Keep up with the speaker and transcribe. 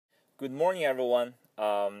Good morning, everyone.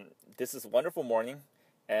 This is a wonderful morning,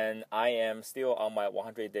 and I am still on my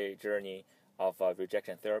 100-day journey of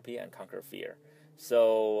rejection therapy and conquer fear.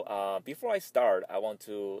 So before I start, I want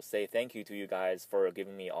to say thank you to you guys for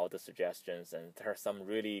giving me all the suggestions, and there are some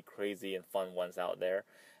really crazy and fun ones out there.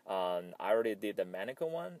 I already did the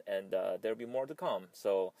mannequin one, and there'll be more to come.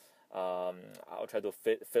 So I'll try to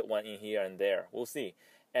fit one in here and there. We'll see.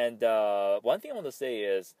 And one thing I want to say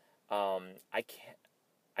is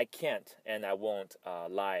I can't and I won't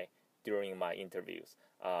lie during my interviews.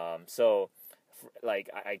 I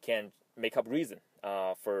can't make up reason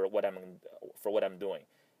for what I'm doing.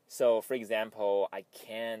 So, for example, I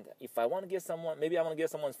can't, if I want to get someone, maybe I want to get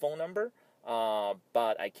someone's phone number,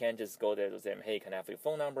 but I can't just go there to say, hey, can I have your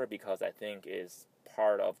phone number, because I think it's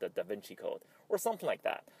part of the Da Vinci Code or something like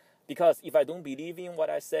that. Because if I don't believe in what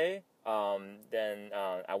I say, then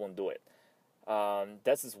I won't do it.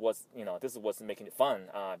 This is what's making it fun,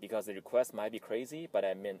 because the request might be crazy, but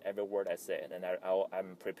I mean every word I said, and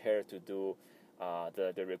I'm prepared to do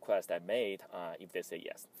the request I made if they say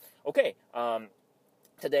yes. Okay,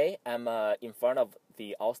 today I'm in front of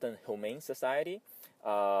the Austin Humane Society.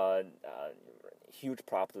 Huge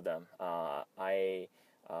prop to them. I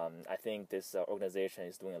think this organization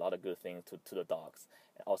is doing a lot of good things to the dogs,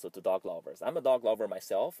 and also to dog lovers. I'm a dog lover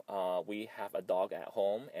myself. We have a dog at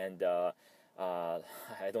home, and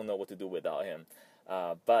I don't know what to do without him.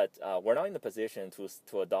 But we're not in the position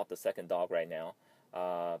to adopt a second dog right now.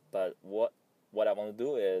 But what I want to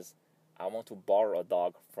do is I want to borrow a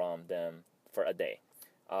dog from them for a day.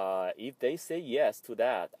 If they say yes to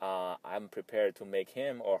that, I'm prepared to make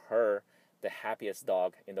him or her the happiest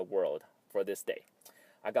dog in the world for this day.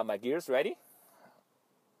 I got my gears ready,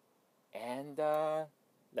 and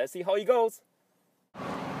let's see how it goes.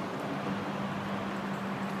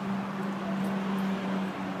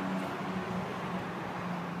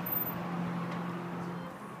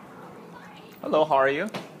 Hello, how are you?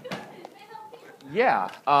 Yeah.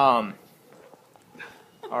 All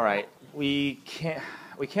right. We can't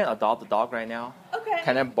adopt a dog right now. Okay.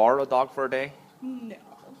 Can I borrow a dog for a day? No.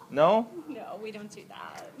 No? No, we don't do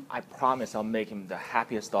that. I promise I'll make him the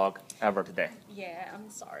happiest dog ever today. Yeah, I'm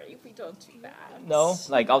sorry. We don't do that. No?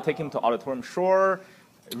 Like, I'll take him to Auditorium Shore,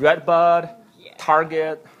 Redbud, Yeah.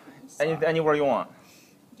 Target, anywhere you want.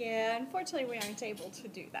 Yeah, unfortunately we aren't able to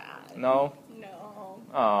do that. No?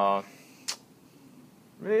 No.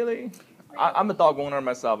 Really? I'm a dog owner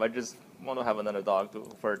myself. I just want to have another dog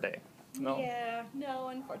for a day. No? Yeah, no,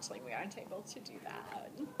 unfortunately we aren't able to do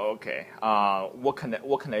that. Okay. What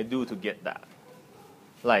can I do to get that?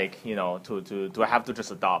 Like, do I have to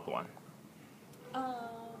just adopt one?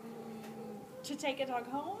 To take a dog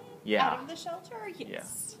home? Yeah. Out of the shelter?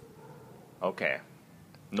 Yes. Yeah. Okay.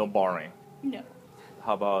 No borrowing. No.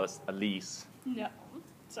 How about a lease? No.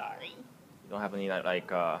 Sorry. You don't have any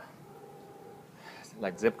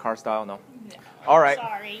like zip car style? No? No. All right.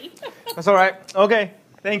 Sorry. That's all right. Okay.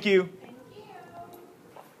 Thank you. Thank you.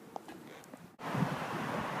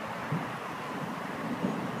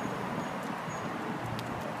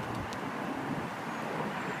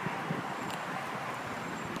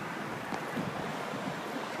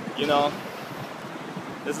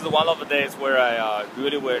 This is one of the days where I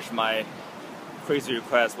really wish my crazy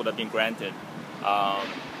request would have been granted.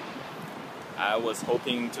 I was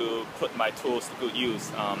hoping to put my tools to good use,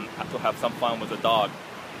 to have some fun with the dog.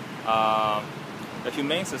 The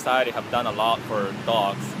Humane Society have done a lot for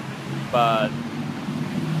dogs, but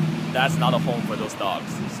that's not a home for those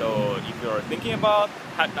dogs. So if you're thinking about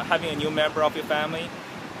having a new member of your family,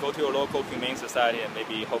 go to your local Humane Society and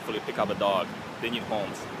maybe hopefully pick up a dog. They need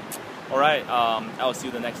homes. All right, I'll see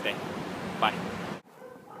you the next day. Bye.